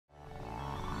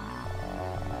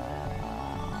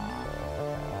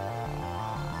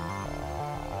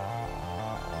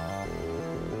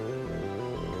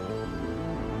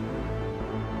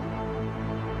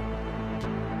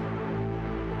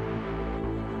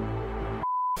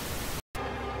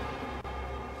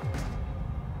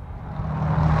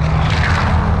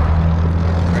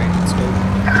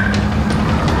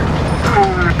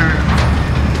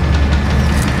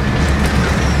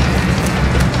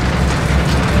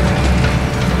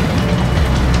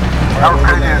That was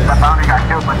crazy. My bounty got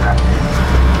killed like that.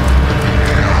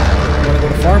 You wanna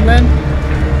go to farmland?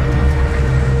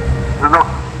 No.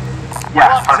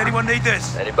 Yeah. Does anyone need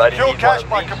this? Anybody Secure need cash one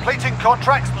by of these? completing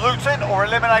contracts, looting, or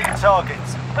eliminating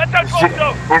targets. Let that boat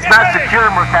go! It's not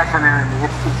securing we're catching it.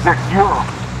 It's secure.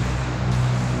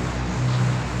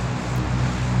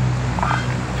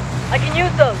 I can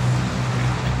use those.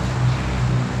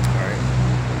 Alright.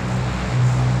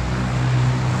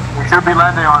 We should be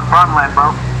landing on farmland, bro.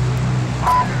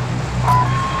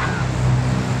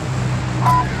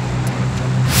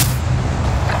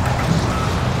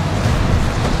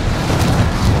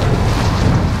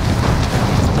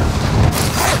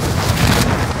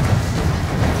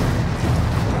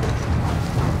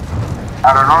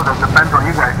 I don't know, that depends on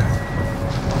you guys.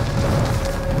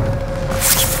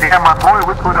 Yeah, my boy,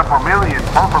 we put up 1 million,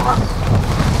 both of us.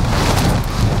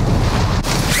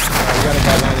 Alright, we got a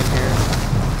guy landing here.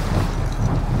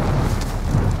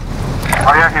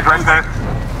 Oh yeah, he's right there.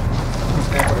 He's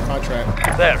going for the contract.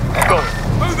 There, I'm going.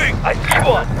 Moving! I see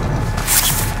one!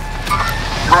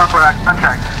 Going for that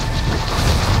contract.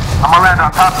 I'm gonna land on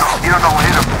top though, you don't know what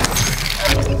hit him.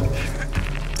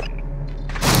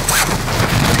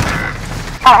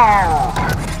 Oh!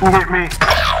 He hit me.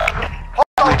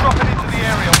 Hostile dropping into the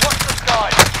area. Watch the sky.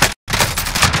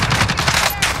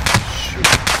 Shoot.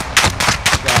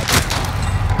 God.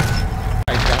 I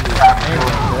got me that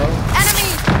hammer, bro. Enemy!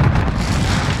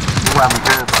 You got me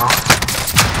good, bro.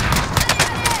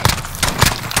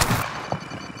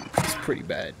 It's pretty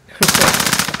bad.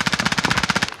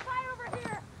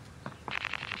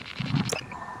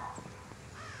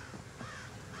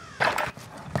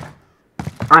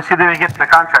 Let's see if they get the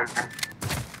contract.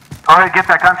 Go ahead, get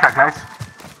that contract, guys.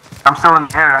 I'm still in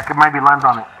the air. I could maybe land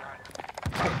on it. I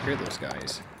can't hear those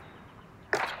guys.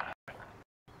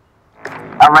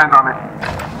 I'll land on it.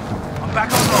 I'm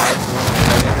back online.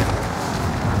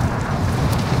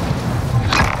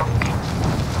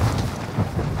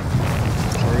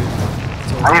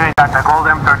 I even got the gold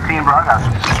M13, bro. I got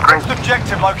Next great.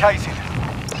 objective located.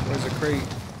 Where's the crate?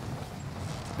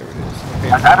 There it is.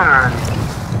 Okay. I got it already.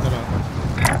 No, no.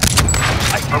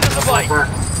 I see the device.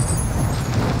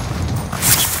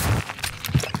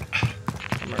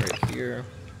 I'm right here.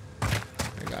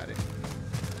 I got it.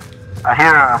 I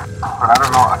hear, I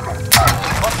don't know. Okay.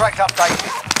 Contract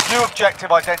updated. New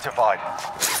objective identified.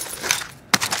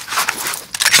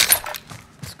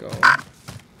 Let's go.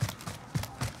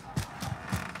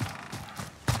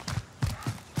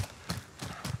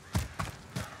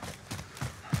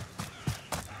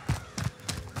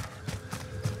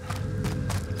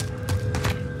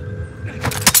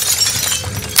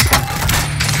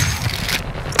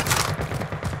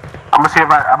 I'm gonna see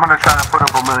if I'm gonna try to put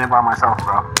up 1 million by myself,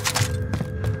 bro.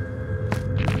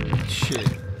 Shit.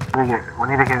 We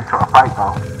need to get into a fight,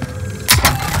 though.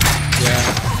 Yeah.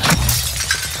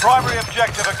 Primary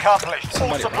objective accomplished. All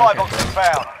Somebody supply rocket, boxes bro.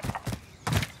 found.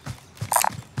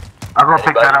 I'll go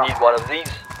pick that Anybody up. need one of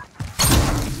these?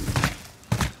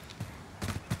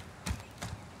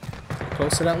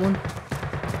 Close to that one?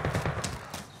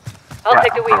 I'll Yeah,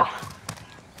 take the wheel.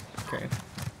 Okay.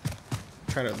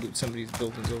 Try to loot some of these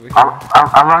buildings over here.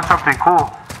 I learned something cool.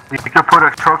 You could put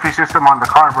a trophy system on the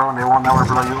car, bro, and they won't never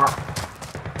blow you up.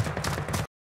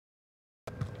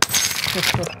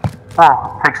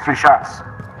 Oh, takes 3 shots.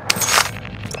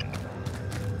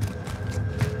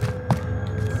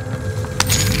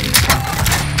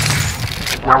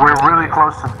 Yeah, we're really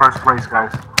close to first place,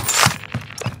 guys.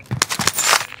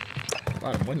 A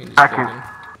lot of money in this Second. building.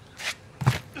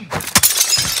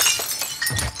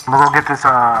 I'm gonna go get this,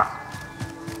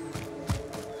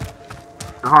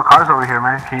 there's no cars over here,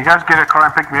 man. Can you guys get a car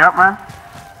and pick me up, man?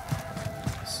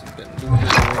 This has been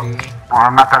looted already. Oh,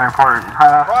 I'm not that important.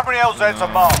 Primary LZs are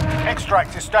marked. Extract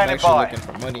is I'm standing actually by. looking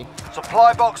for money.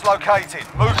 Supply box located.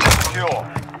 Move to secure.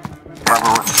 Yeah, bro,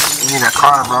 we need a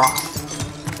car, bro.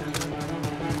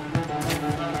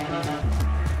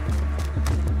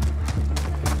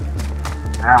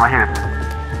 Damn, I hear it.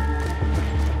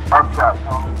 Park shot,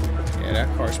 bro. Yeah, that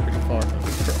car's pretty far from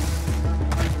the truck.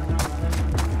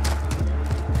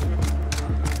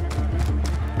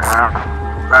 Yeah,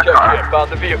 that Check car. here, found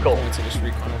the vehicle. Going to this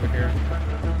recon over here.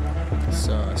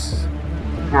 Sus.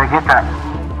 Yeah, get that.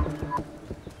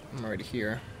 I'm already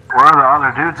here. Where are the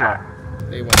other dudes at?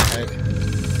 They went ahead.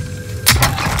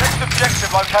 Next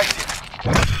objective located.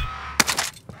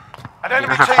 An enemy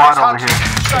There's a team quad is over hunting. here.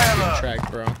 Stay alert. Track,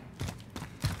 bro.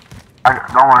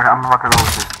 Don't worry, I'm fucking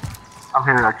over here. I'm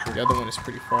here, actually. The other one is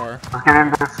pretty far. Let's get in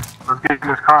this. Let's get in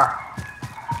this car.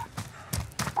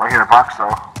 Right here, box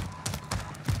though.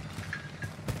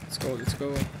 Let's go, let's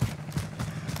go.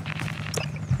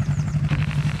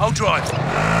 I'll drive. No,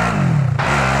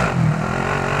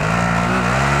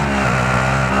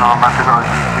 I'm about to go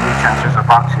give me a chance. There's a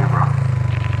box here, bro.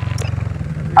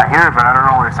 I hear it, but I don't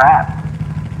know where it's at.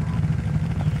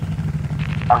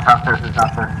 Oh, it's out there. It's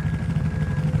out there.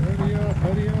 Hurry up,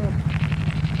 hurry up.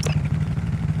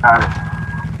 Got it.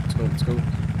 Let's go, let's go.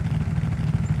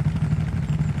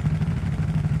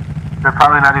 They're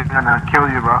probably not even gonna kill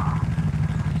you, bro.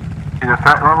 See the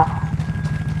threat level?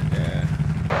 Yeah.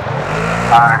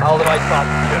 Alright. All the right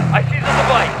passenger. I see the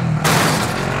device.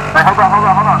 Hey, hold on.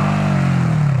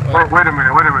 Wait a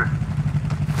minute.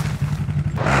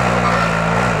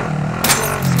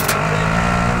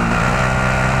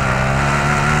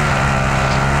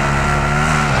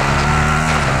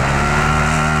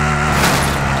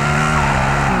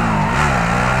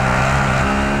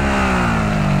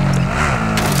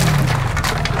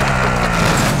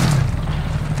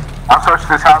 I'll search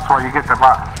this house while you get the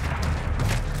box.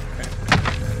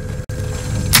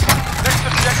 Next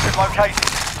objective located.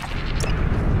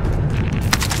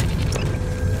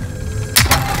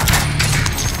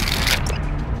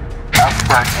 That's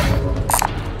right.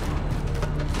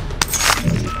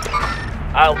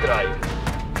 I'll drive.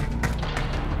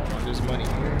 Hold on, there's money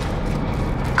here.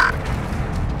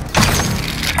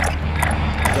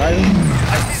 Driving?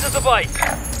 I see the device.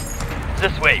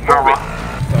 This way, move Go, it. bro.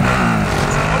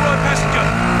 All right, passenger.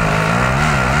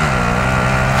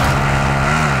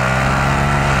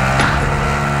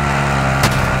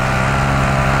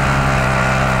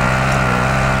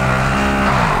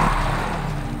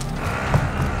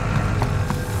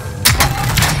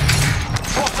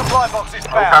 All supply boxes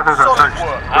Those found. houses are Solid searched.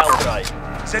 work. I'll drive.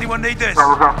 Does anyone need this? Go.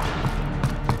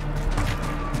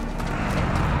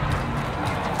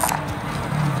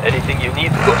 Anything you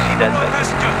need, go see that man.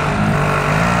 Passenger.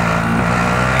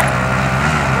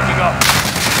 Moving up.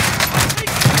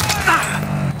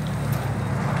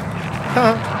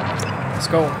 Let's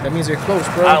go. That means they're close,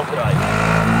 bro. I'll drive.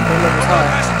 Their level's high.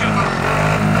 Passenger.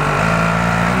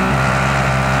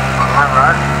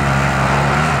 Alright.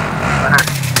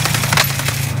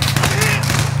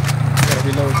 Gotta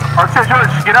reload. Oh shit, George,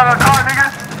 get out of the car, nigga!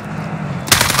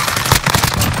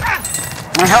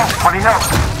 Need help, I need help.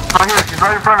 Right here, she's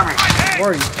right in front of me.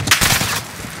 Where are you?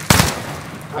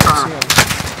 I don't see him.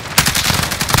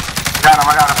 Got him.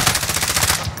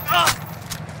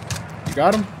 You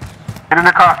got him? Get in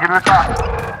the car.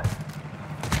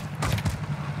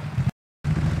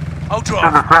 I'll Dude,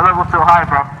 drive. the threat level's still high,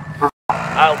 bro.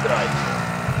 I'll drive.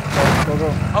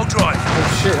 Go. I'll drive. Oh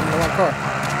shit, I'm in the wrong car.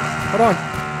 Hold on.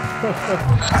 Go.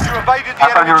 You evaded the I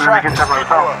thought you enemy were gonna trap. get that by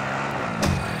Good yourself. work.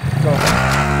 Go.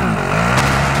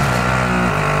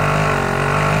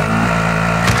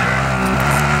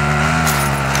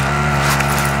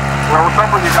 Well, what's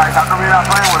up with you guys? How come you're not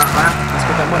playing with us, man? Let's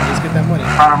get that money. Let's get that money.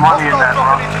 A lot of money in that,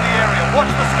 Hostile bro. dropping into the area. Watch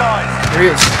the skies. There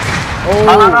he is. No.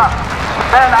 Oh.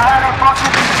 Man, I had a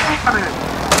fucking machine on it.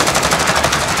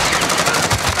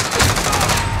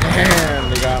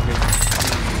 Damn, they got me.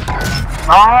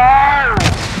 No!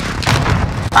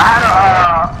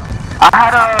 I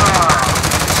had a,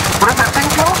 what is that thing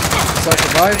called?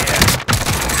 Self-revive?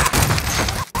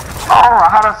 Oh, I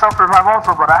had a self-revive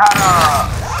also, but I had a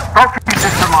trophy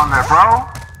system on there, bro.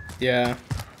 Yeah.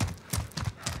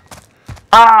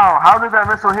 Wow, how did that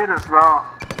missile hit us, bro?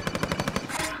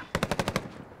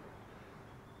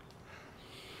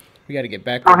 We gotta get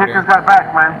back Go over hit there. this guy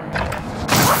back, man.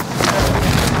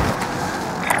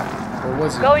 Where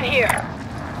was it? Going here.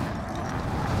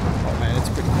 Oh man, it's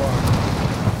pretty far.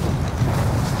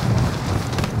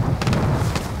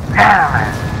 Damn,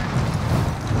 man.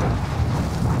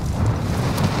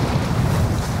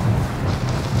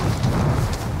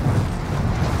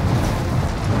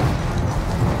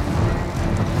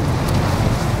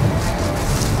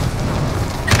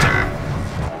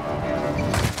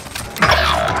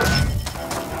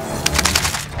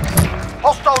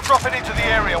 Hostile dropping into the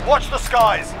area. Watch the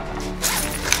skies.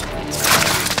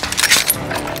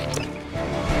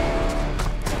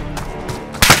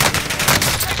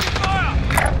 Fire!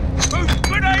 Move!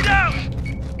 Grenade out!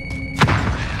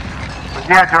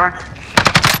 Yeah, George.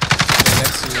 Yeah,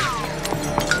 next to you.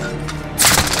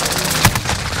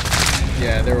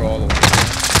 Yeah, they're all over there.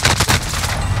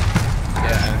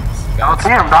 Yeah. I don't see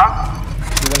him, dog.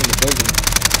 He went in the building.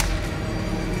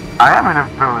 I am in a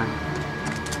building.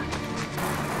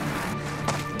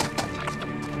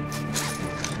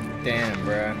 Damn,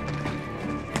 bruh.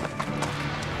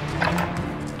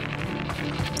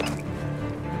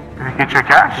 Did you get your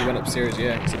cash? He went upstairs,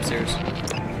 yeah, he's upstairs.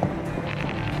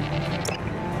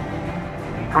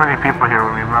 Too many people here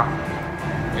with me, bro.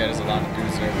 Yeah, there's a lot of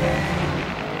dudes there, bro.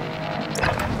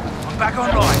 I'm back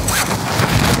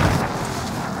online.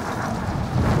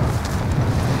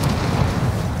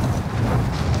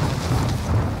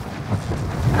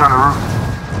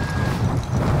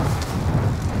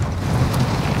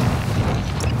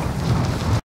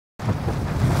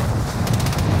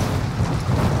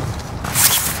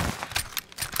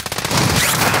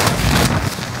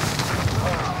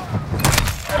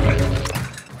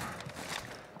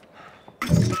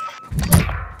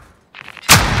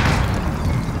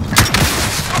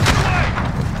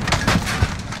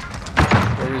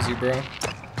 bro.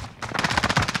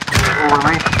 Over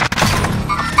me.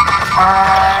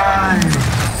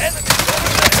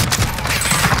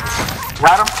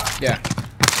 Got him? Yeah.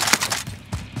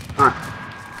 Good.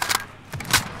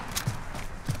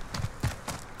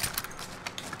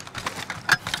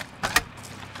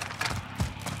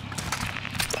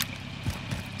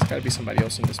 There's gotta be somebody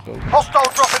else in this building.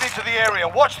 Hostile dropping into the area.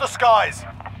 Watch the skies.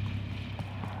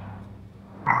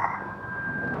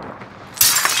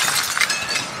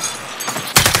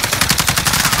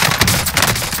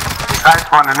 Guys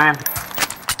spawning in.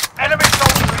 Enemy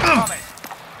soldiers incoming.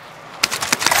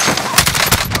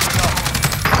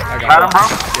 I Got him, bro?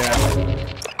 Yeah.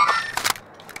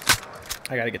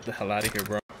 I gotta get the hell out of here,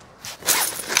 bro.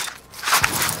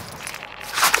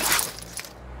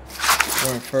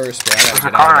 Going first, bro. I gotta There's a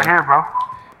get car out right of there. here, bro.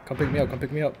 Come pick me up, come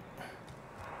pick me up.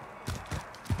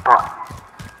 Oh,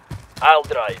 I'll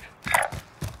drive.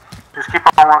 just keep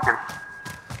on walking.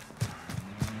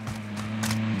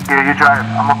 Yeah, you drive.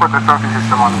 I'm gonna put the trophy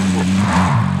system on this shit.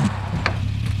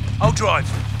 I'll drive.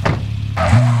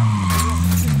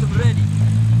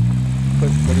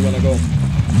 Where do you wanna go?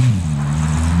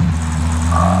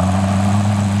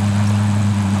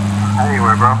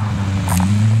 Anywhere, bro.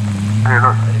 Hey,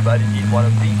 look. Anybody need one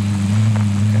of these?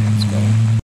 Okay, let's go.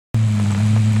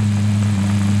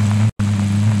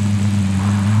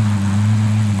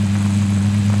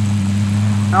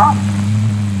 No?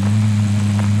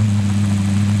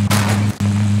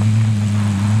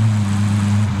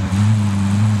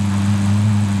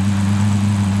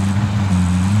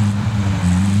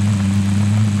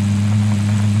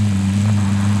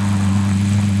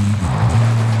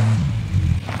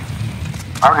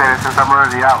 I'll get it since I'm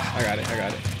already out. I got it, I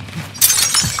got it.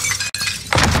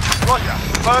 Roger.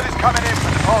 Bird is coming in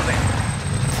for deposit.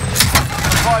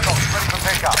 Supply box ready for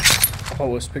pickup. Oh,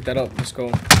 let's pick that up. Let's go.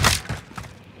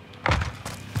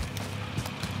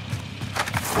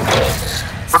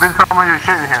 Put in some of your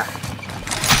shit in here.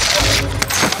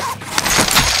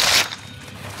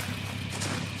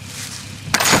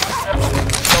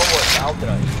 Don't worry, I'll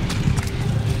drive.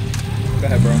 Go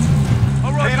ahead, bro.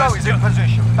 Kilo is in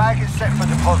position. Bag is set for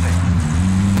deposit.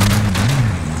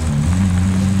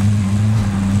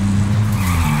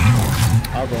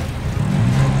 I'll go.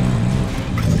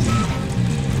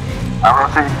 I'll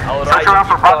see. Search around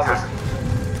for boxes.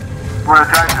 I'm gonna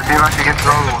try to see if I can get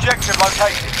through one. Objective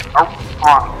located. Oh, come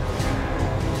on.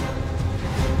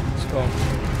 Let's go.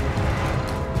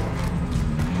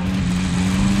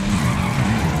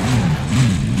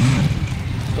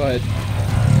 Go ahead.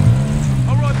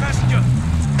 Alright, passenger.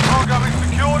 Cargo is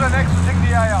secured and exiting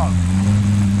the AO.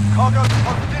 Cargo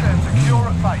deposited and secure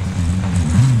at base.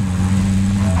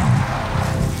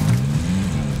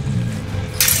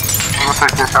 I'm gonna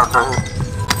take this out right here.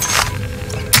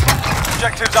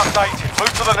 Objectives updated.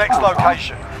 Move to the next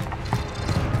location.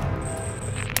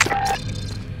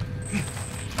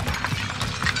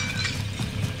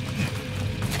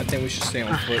 I think we should stay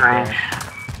on foot, bro. Strange.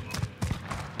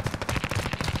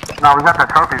 No, we got that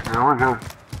trophy, dude. We're good.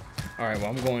 Alright, well,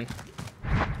 I'm going.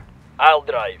 I'll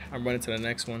drive. I'm running to the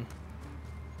next one.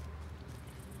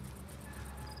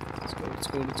 Let's go, let's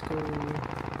go, let's go.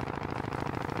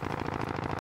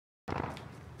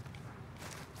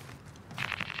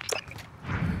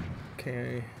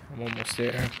 Okay, I'm almost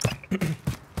there.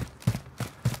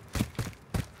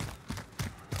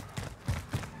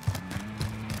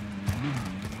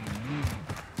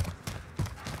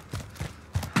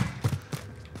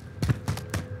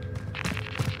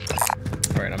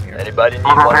 Alright, I'm here. Anybody need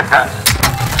I'm gonna one get of that.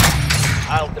 these?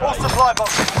 I'll All drive. supply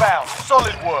boxes found.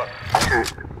 Solid work.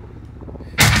 Shit.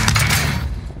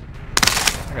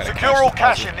 I got a Secure all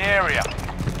cash deposit. in the area.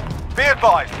 Be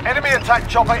advised, enemy attack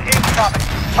chopper incoming.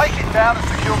 Take it down and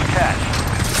secure the cash.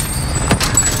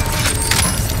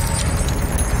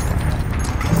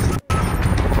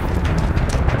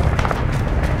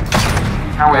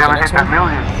 No, we Got the haven't hit next that one?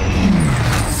 million.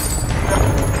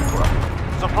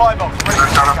 Supply box ready We're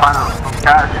for trying to find pickup. some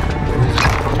cash.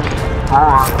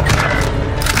 Hold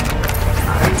on.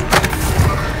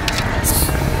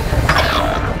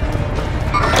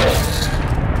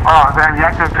 Oh, damn, you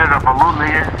activated a balloon,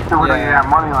 nigga. Still we don't even have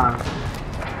money on it.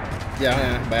 Yeah,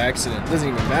 man, by accident. Doesn't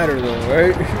even matter though,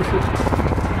 right?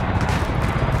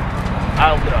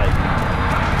 I'll drive.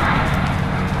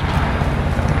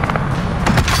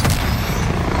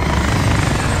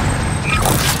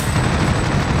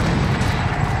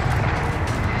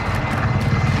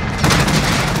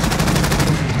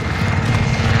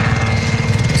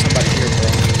 There's somebody here, bro.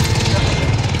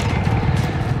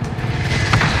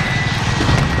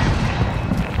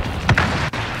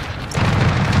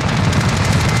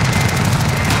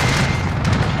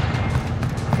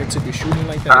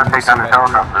 Trying to take down the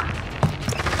helicopter.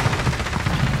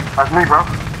 That's me, bro.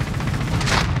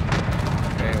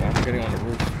 Okay, well, I'm getting on the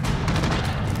roof.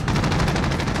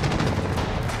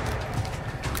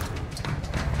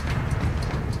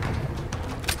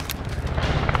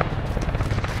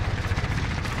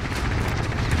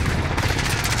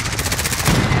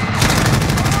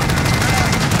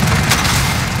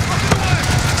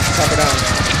 Chop it down.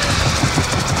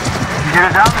 You get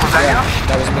it down? Was that you?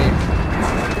 That was me.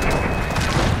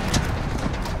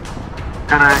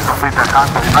 Gonna complete that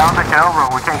contract. If I don't take the L, bro,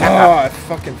 we can't get Oh, that. I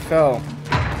fucking fell.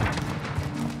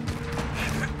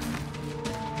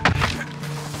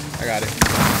 I got it.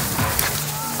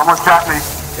 Almost got me.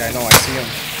 Yeah, I know, I see him.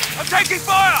 I'm taking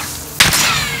fire!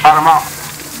 Shot him out.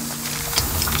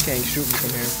 You can't shoot me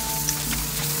from here.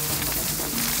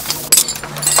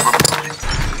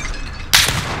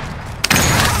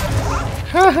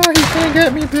 Haha, you can't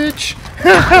get me, bitch.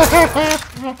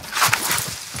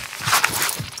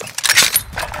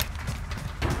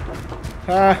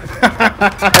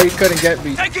 You couldn't get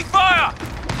me. Taking fire!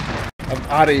 I'm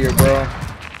out of here, bro.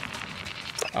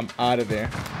 I'm out of there.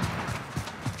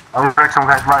 I will break some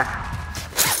guy's life.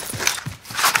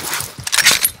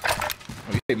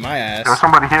 Oh, you saved my ass. There's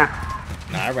somebody here.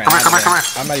 Nah, I ran Come out here, of come there.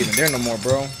 here. I'm not even there no more,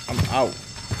 bro. I'm out.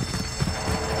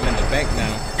 I'm in the bank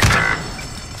now.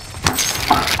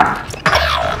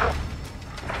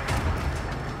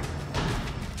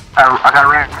 I got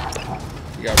wrecked.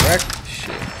 You got wrecked?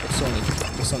 Shit.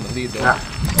 What's on the lead, though? Yeah.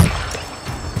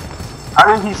 How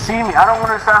did he see me? I don't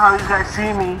understand how these guys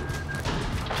see me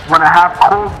when I have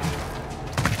cold.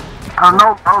 I don't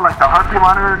know, bro. Like the heartbeat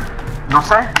monitor. No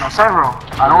sé, bro.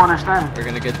 I don't understand. We're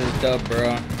gonna get this dub,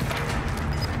 bro.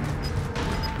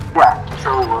 Yeah,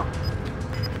 sure we will.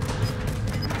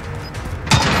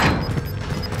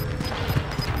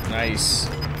 Nice.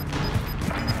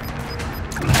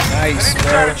 Nice, Stand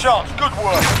bro. a chance. Good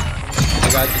work. I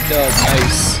got the dub.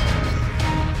 Nice.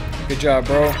 Good job,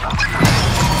 bro.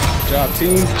 Good job,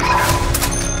 team.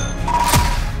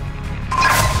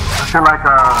 I feel like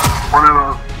one of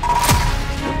those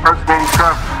first game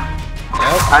trucks.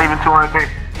 Yep. Not even 200K.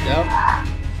 Yep.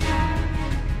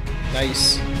 Nice.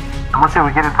 How much did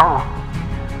we get in total?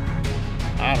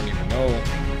 I don't even know.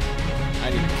 I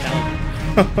didn't even count.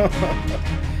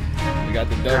 We got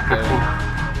the dub though.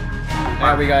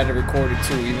 Now we got it recorded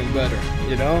too, even better,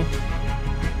 you know?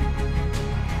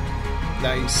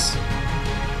 Nice.